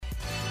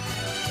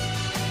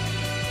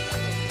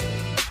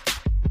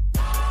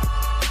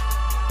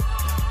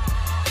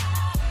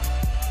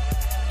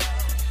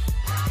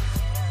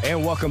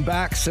And welcome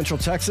back, Central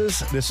Texas.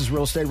 This is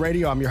Real Estate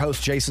Radio. I'm your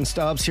host, Jason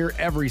Stubbs, here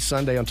every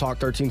Sunday on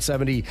Talk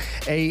 1370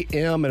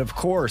 AM. And of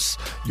course,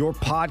 your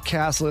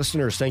podcast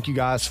listeners, thank you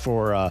guys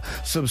for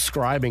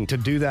subscribing. To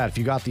do that, if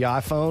you got the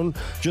iPhone,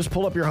 just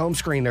pull up your home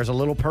screen. There's a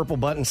little purple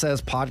button that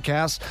says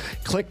podcast.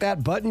 Click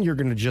that button. You're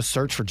going to just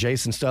search for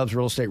Jason Stubbs.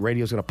 Real Estate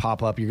Radio is going to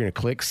pop up. You're going to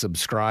click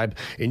subscribe,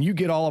 and you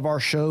get all of our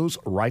shows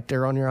right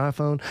there on your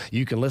iPhone.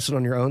 You can listen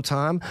on your own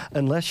time,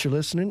 unless you're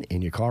listening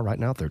in your car right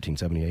now,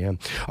 1370 AM.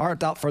 All right,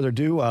 without further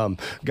ado,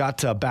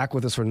 got back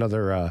with us for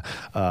another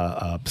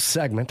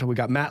segment. We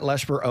got Matt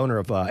Leshber, owner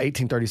of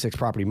 1836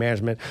 Property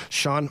Management,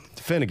 Sean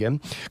Finnegan,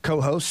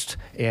 co-host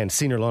and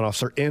senior loan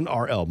officer,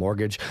 NRL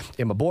Mortgage,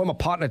 and my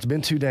partner, it's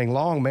been too dang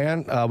long,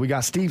 man. We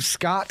got Steve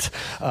Scott,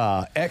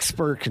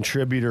 expert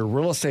contributor,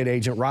 real estate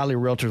agent, Riley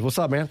Realtors. What's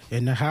up, man?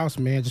 In the house,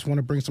 man. Just want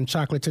to bring some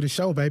chocolate to the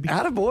show, baby.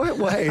 Attaboy.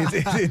 Well, hey,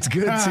 it's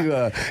good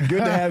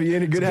to have you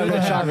in. Good to have a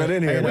little chocolate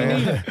in here, man.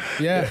 We need it.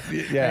 Yeah.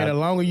 Hey, the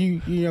longer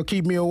you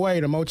keep me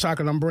away, the more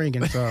chocolate I'm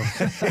bringing. So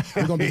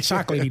we're gonna be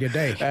chocolatey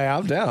today. Hey,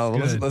 I'm down.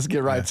 Let's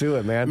get right to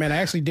it, man. Man, I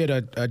actually did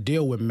a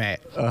deal with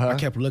Matt. I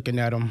kept looking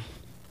at him.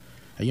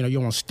 You know,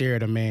 you don't stare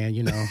at a man,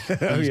 you know,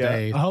 these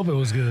days. I hope it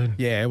was good.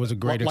 Yeah, it was a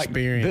great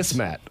experience. This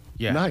Matt.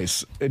 Yeah.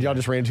 Nice. And y'all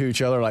just ran into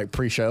each other like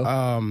pre-show?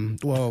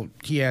 Well,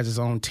 he has his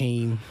own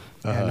team.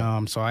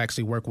 And so I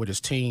actually work with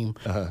his team.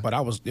 But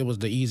it was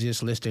the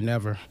easiest listing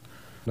ever.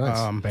 Nice.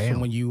 So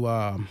when you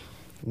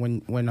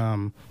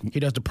when he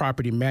does the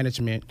property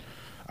management,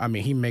 I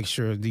mean, he makes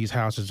sure these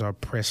houses are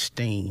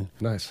pristine.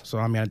 Nice. So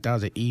I mean, that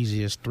was the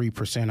easiest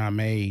 3% I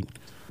made.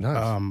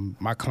 Nice.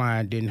 My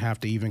client didn't have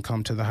to even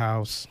come to the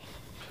house.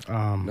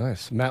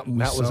 Nice. Matt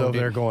was over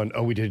there going,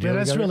 we did. Yeah,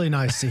 that's really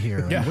nice to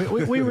hear. Yeah.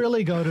 We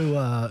really go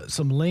to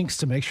some links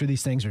to make sure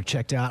these things are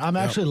checked out. I'm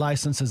actually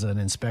licensed as an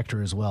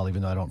inspector as well,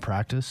 even though I don't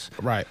practice.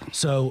 Right.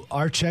 So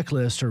our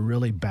checklists are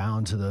really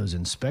bound to those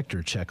inspector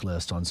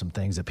checklists on some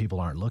things that people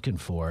aren't looking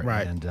for.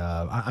 Right. And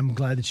I'm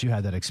glad that you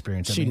had that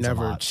experience. That means a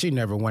lot. She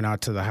never went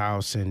out to the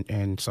house,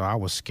 and so I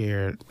was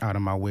scared out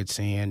of my wits'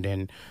 end.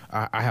 And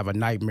I have a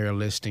nightmare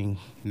listing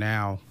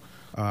now,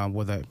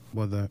 where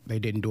they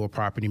didn't do a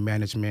property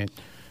management.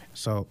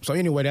 So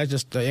anyway, that's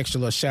just the extra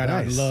little shout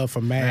out and love for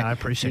Matt. Man, I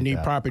appreciate you need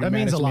that. property that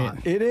means management. a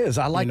lot. It is.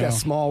 I like that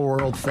small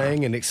world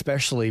thing, and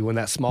especially when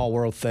that small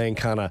world thing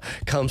kind of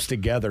comes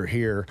together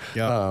here,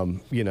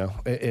 you know,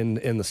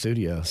 in the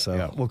studio.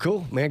 So, well,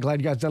 cool, man. Glad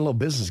you guys done a little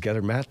business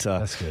together, Matt.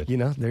 That's good. You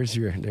know, there's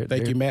your.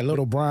 Thank you, Matt.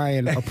 Little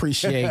Brian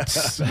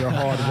appreciates your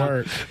hard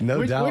work.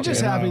 No doubt. We're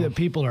just happy that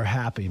people are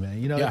happy, man.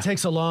 You know, it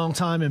takes a long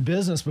time in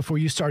business before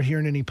you start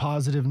hearing any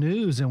positive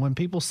news. And when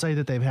people say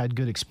that they've had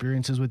good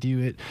experiences with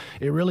you,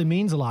 it really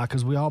means a lot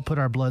because we all put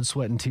our blood,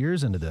 sweat, and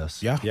tears into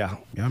this. Yeah,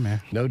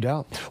 man. No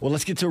doubt. Well,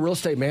 let's get to real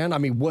estate, man. I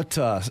mean,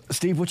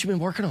 Steve, what you been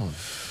working on?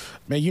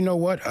 Man, you know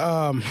what?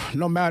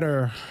 No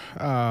matter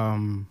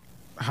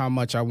how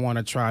much I want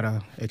to try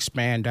to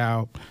expand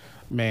out,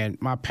 man,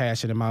 my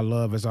passion and my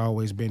love has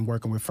always been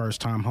working with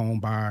first-time home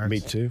buyers.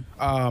 Me too.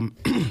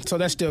 So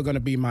that's still going to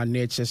be my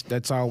niche.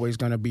 That's always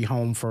going to be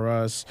home for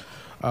us.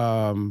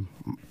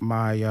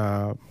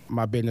 My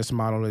business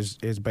model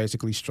is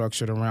basically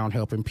structured around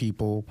helping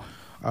people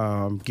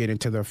get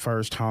into their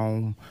first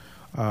home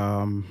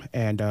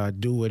and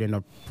do it in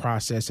a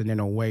process and in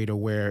a way to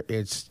where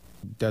it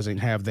doesn't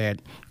have that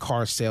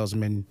car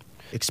salesman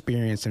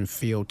experience and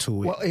feel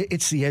to it. Well,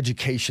 it's the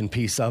education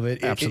piece of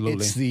it. Absolutely.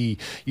 It's the,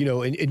 you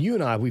know, and you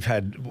and I, we've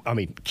had, I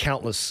mean,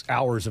 countless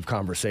hours of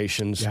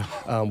conversations.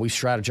 Yeah. We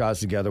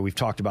strategized together. We've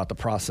talked about the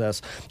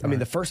process. I mean,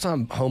 the first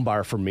time home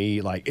buyer for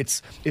me, like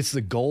it's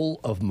the goal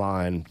of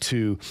mine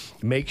to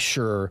make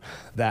sure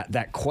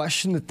that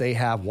question that they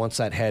have once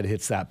that head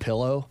hits that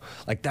pillow,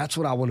 like that's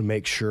what I want to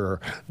make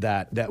sure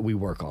that we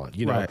work on,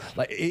 you know, Right.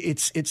 like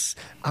it's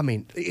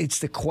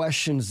the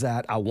questions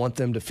that I want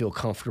them to feel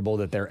comfortable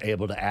that they're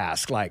able to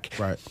ask. Like,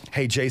 right.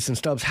 Hey, Jason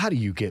Stubbs, how do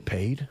you get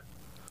paid?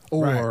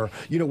 Or,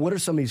 you know, what are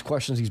some of these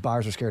questions these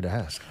buyers are scared to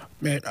ask?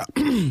 Man,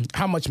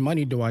 how much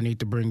money do I need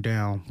to bring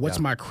down? What's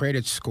my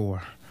credit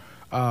score?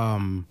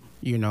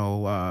 You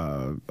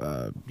know,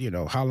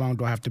 how long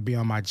do I have to be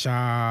on my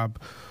job?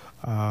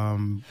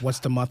 What's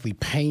the monthly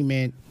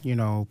payment? You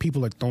know,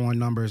 people are throwing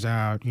numbers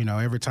out. You know,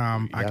 every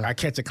time I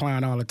catch a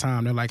client all the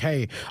time, they're like,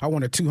 "Hey, I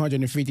want a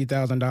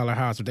 $250,000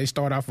 house." If they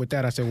start off with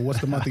that, I say, "Well, what's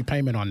the monthly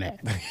payment on that?"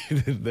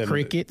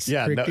 Crickets.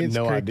 Yeah, crickets,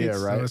 no crickets. idea,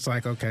 right? So it's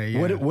like, okay,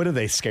 yeah. What are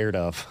they scared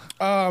of?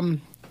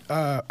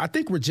 I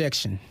think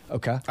rejection.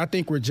 Okay. I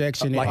think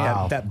rejection.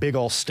 Like that big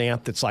old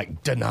stamp that's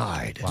like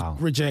denied. Wow.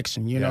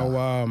 Rejection. You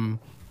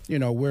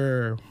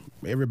know,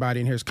 everybody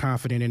in here is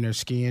confident in their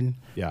skin.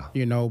 Yeah.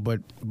 You know,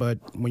 but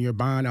when you're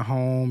buying a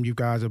home, you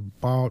guys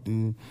have bought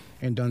and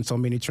done so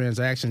many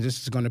transactions,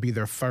 this is going to be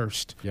their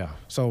first. Yeah.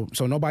 So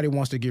nobody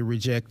wants to get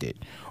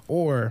rejected.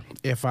 Or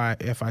if I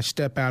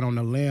step out on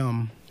a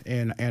limb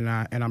and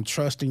I'm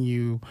trusting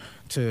you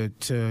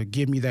to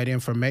give me that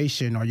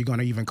information, are you going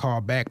to even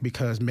call back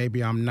because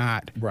maybe I'm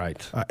not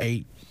right a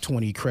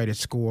 820 credit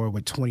score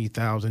with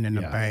 20,000 in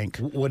the bank?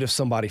 What if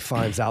somebody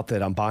finds out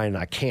that I'm buying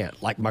and I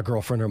can't, like my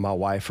girlfriend or my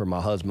wife or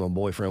my husband or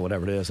boyfriend,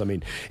 whatever it is? I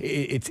mean,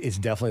 it's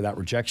definitely that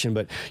rejection.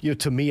 But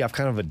to me, I've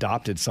kind of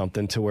adopted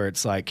something to where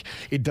it's like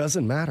it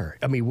doesn't matter.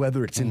 I mean,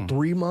 whether it's in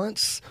 3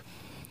 months,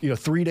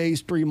 3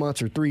 days, 3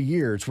 months, or 3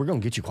 years, we're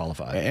going to get you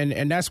qualified.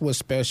 And that's what's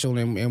special,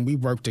 and we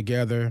work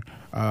together.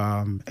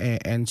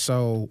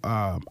 So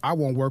I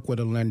won't work with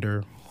a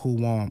lender who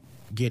won't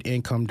get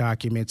income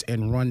documents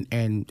and run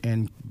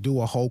and do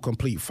a whole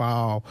complete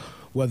file,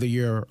 whether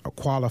you're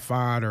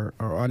qualified or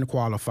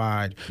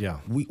unqualified. Yeah.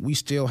 We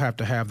still have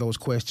to have those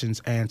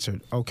questions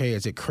answered. Okay,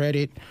 is it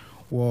credit?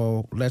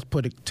 Well, let's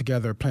put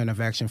together a plan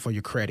of action for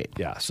your credit.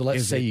 Yeah, so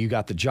let's say you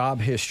got the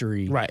job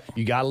history. Right.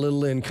 You got a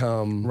little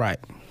income. Right.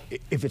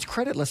 If it's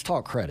credit, let's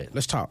talk credit.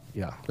 Let's talk.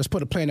 Yeah. Let's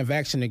put a plan of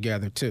action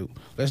together too.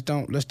 Let's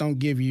don't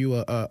give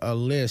you a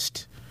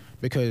list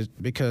because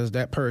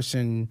that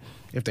person,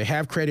 if they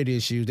have credit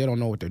issues, they don't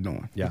know what they're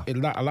doing. Yeah.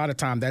 A lot of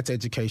time that's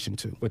education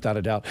too. Without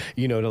a doubt.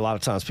 A lot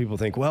of times people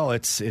think, well,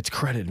 it's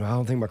credit. I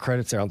don't think my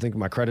credit's there. I don't think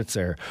my credit's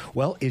there.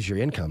 Well, is your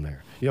income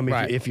there?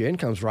 Right. If your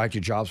income's right,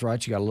 your job's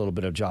right, you got a little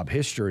bit of job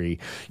history,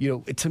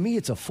 to me,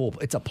 it's a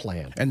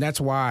plan. And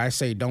that's why I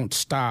say don't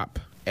stop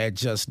at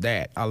just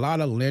that. A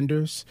lot of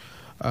lenders,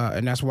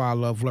 and that's why I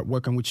love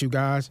working with you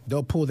guys,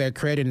 they'll pull that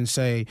credit and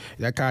say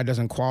that guy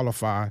doesn't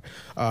qualify,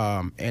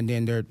 and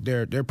then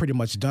they're pretty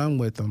much done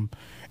with them.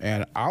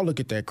 And I'll look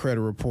at that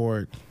credit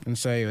report and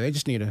say they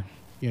just need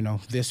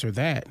this or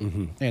that,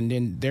 and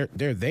then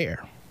they're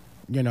there.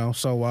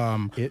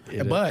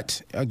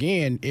 But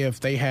again, if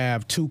they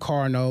have 2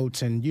 car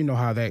notes, and you know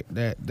how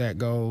that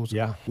goes.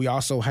 Yeah. We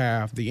also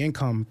have the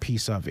income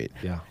piece of it.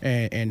 Yeah.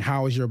 And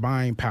how is your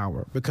buying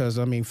power? Because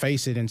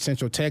face it, in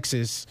Central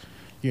Texas,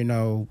 you're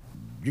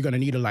gonna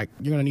need at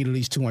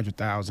least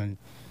 $200,000,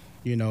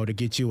 to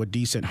get you a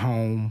decent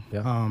home.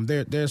 Yeah.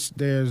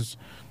 There's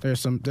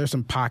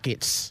some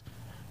pockets.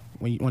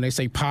 When they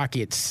say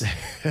pockets,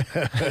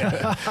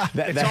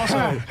 it's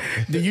also.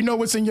 Do you know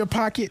what's in your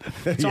pocket?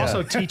 It's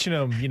also teaching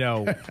them,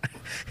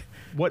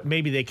 what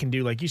maybe they can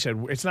do. Like you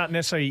said, it's not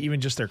necessarily even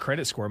just their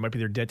credit score. It might be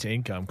their debt to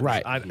income.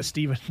 Right.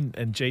 Steven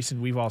and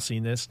Jason, we've all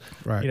seen this.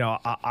 Right.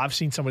 I've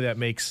seen somebody that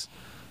makes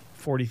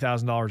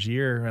 $40,000 a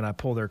year, and I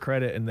pull their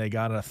credit, and they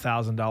got a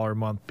 $1,000 a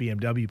month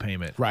BMW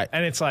payment. Right.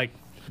 And it's like,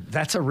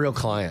 that's a real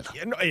client.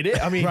 It is.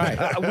 I mean,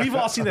 right. We've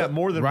all seen that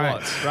more than right.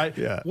 once, right?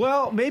 Yeah.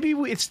 Well, maybe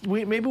we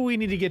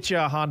need to get you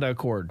a Honda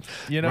Accord.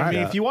 What I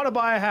mean? If you want to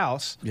buy a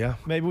house,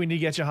 maybe we need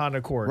to get you a Honda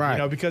Accord.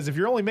 Right. Because if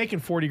you're only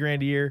making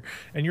 $40,000 a year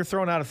and you're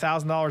throwing out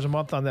 $1,000 a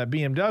month on that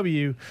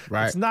BMW,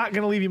 it's not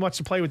going to leave you much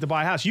to play with to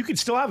buy a house. You could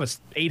still have a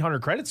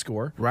 800 credit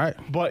score, right?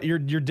 But your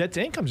debt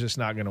to income is just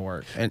not going to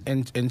work.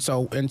 And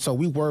so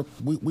we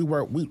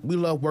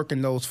love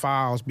working those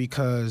files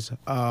because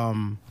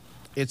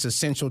it's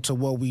essential to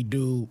what we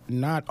do,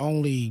 not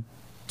only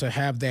to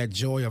have that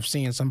joy of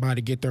seeing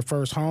somebody get their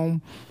first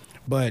home,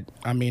 but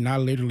I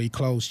literally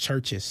close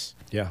churches.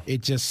 Yeah.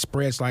 It just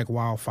spreads like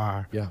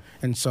wildfire. Yeah.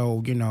 And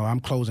so, I'm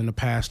closing the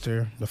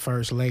pastor, the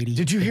first lady.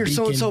 Did you hear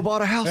so-and-so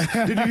bought a house?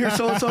 Did you hear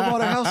so-and-so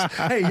bought a house?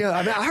 Hey,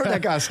 I heard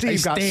that guy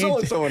Steve got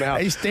so-and-so in a house.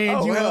 They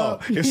stand you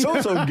up. If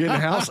so-and-so can get in a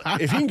house,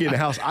 if he can get in a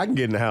house, I can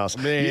get in a house.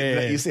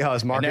 Man. You see how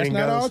his marketing goes?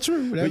 That's not all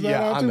true. That's not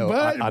all I true. know.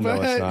 But, I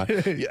know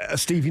it's not. Yeah,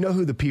 Steve, you know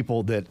who the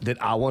people that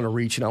I want to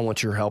reach and I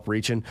want your help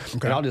reaching? Okay.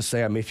 And I'll just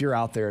say, if you're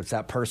out there, it's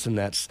that person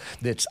that's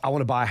I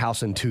want to buy a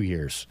house in 2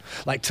 years.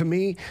 Like, to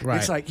me,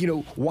 it's like,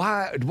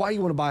 why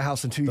you want to buy a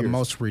house in 2 years? The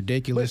most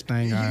ridiculous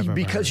thing I've ever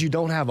because heard. You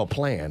don't have a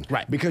plan.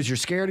 Right. Because you're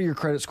scared of your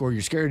credit score,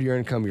 you're scared of your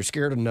income, you're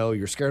scared of no,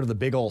 you're scared of the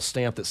big old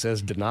stamp that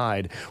says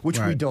denied, which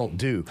we don't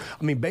do.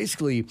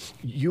 Basically,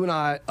 you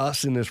and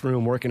us in this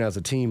room working as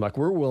a team, like,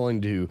 we're willing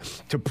to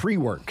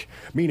pre-work,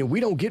 meaning we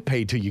don't get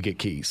paid till you get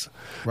keys.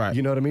 Right.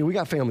 You know what I mean? We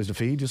got families to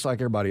feed just like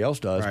everybody else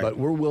does, but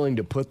we're willing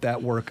to put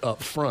that work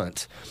up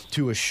front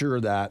to assure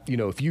that,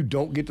 if you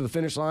don't get to the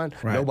finish line,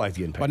 nobody's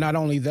getting paid. But not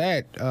only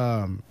that,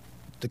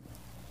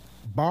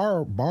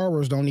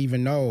 borrowers don't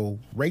even know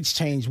rates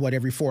change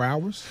every 4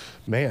 hours.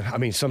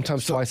 Man,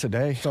 sometimes twice a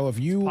day. So if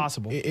you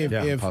possible,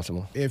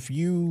 possible. If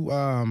you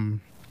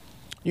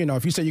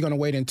if you say you're going to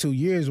wait in 2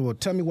 years, well,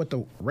 tell me what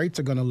the rates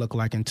are going to look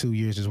like in 2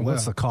 years as well.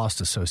 What's the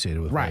cost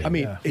associated with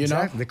waiting?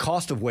 Exactly. The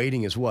cost of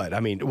waiting is what?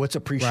 What's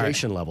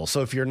appreciation level? So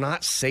if you're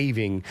not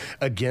saving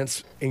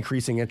against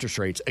increasing interest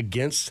rates,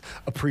 against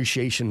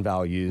appreciation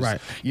values,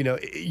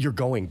 you're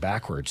going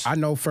backwards. I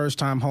know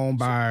first-time home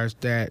buyers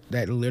that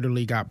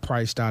literally got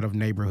priced out of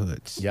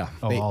neighborhoods. Yeah.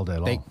 All day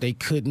long. They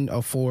couldn't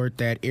afford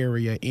that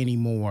area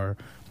anymore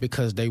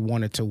because they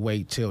wanted to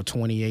wait till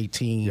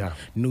 2018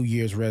 New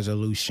Year's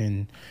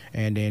resolution,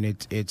 and then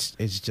it's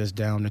just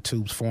down the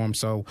tubes for them.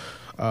 So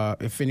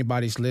if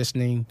anybody's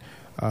listening,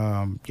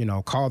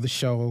 call the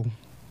show,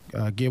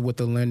 get with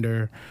the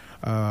lender.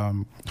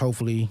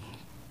 Hopefully,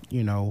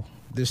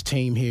 this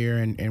team here,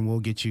 and we'll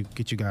get you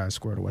guys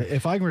squared away.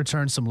 If I can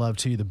return some love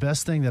to you, the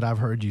best thing that I've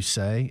heard you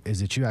say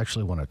is that you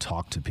actually want to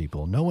talk to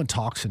people. No one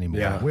talks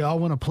anymore. Yeah. We all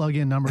want to plug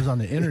in numbers on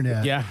the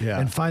internet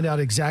and find out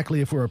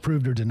exactly if we're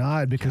approved or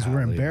denied because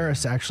we're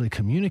embarrassed to actually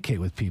communicate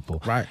with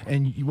people. Right.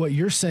 And what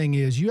you're saying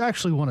is you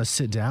actually want to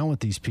sit down with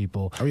these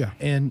people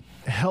and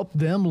help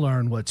them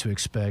learn what to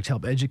expect,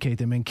 help educate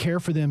them, and care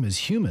for them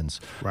as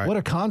humans. Right. What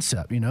a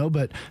concept,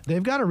 but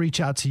they've got to reach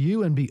out to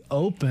you and be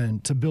open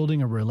to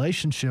building a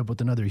relationship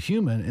with another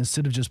human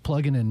instead of just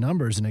plugging in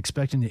numbers and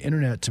expecting the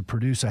internet to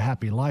produce a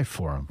happy life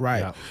for them.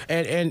 Right. Yeah.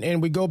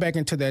 And we go back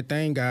into that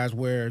thing, guys,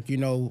 where,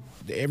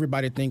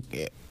 everybody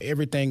think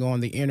everything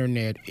on the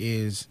internet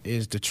is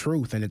the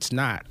truth, and it's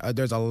not.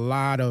 There's a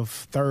lot of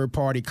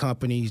third-party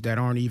companies that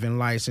aren't even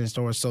licensed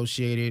or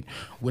associated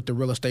with the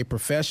real estate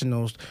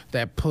professionals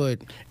that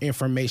put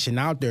information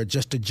out there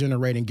just to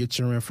generate and get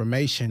your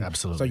information.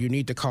 Absolutely. So you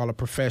need to call a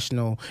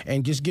professional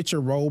and just get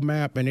your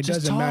roadmap, and it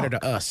doesn't matter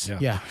to us.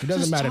 Yeah, it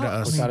doesn't matter to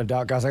us. Without a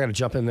doubt, guys, I got to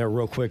jump in there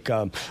real quick.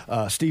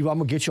 Steve, I'm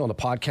going to get you on the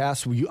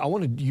podcast. I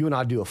want you and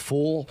I do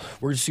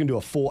we're just going to do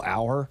a full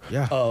hour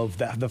of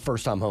the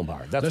first-time home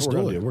buyer. That's what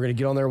we're going to do. We're going to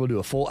get on there. We'll do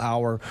a full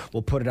hour.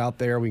 We'll put it out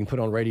there. We can put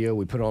it on radio.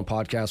 We put it on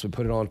podcasts. We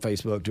put it on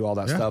Facebook, do all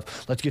that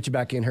stuff. Let's get you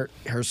back in here,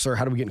 sir.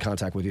 How do we get in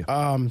contact with you?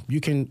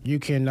 You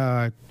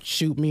can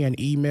shoot me an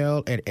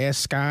email at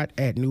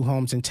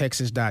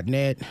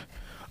scott@newhomesintexas.net.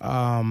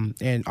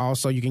 And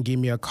also you can give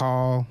me a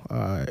call,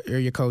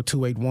 area code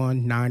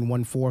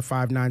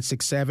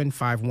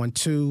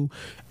 281-914-5967,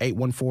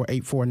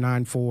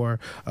 512-814-8494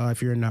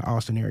 if you're in the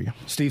Austin area.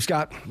 Steve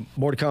Scott,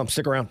 more to come.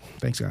 Stick around.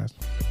 Thanks, guys.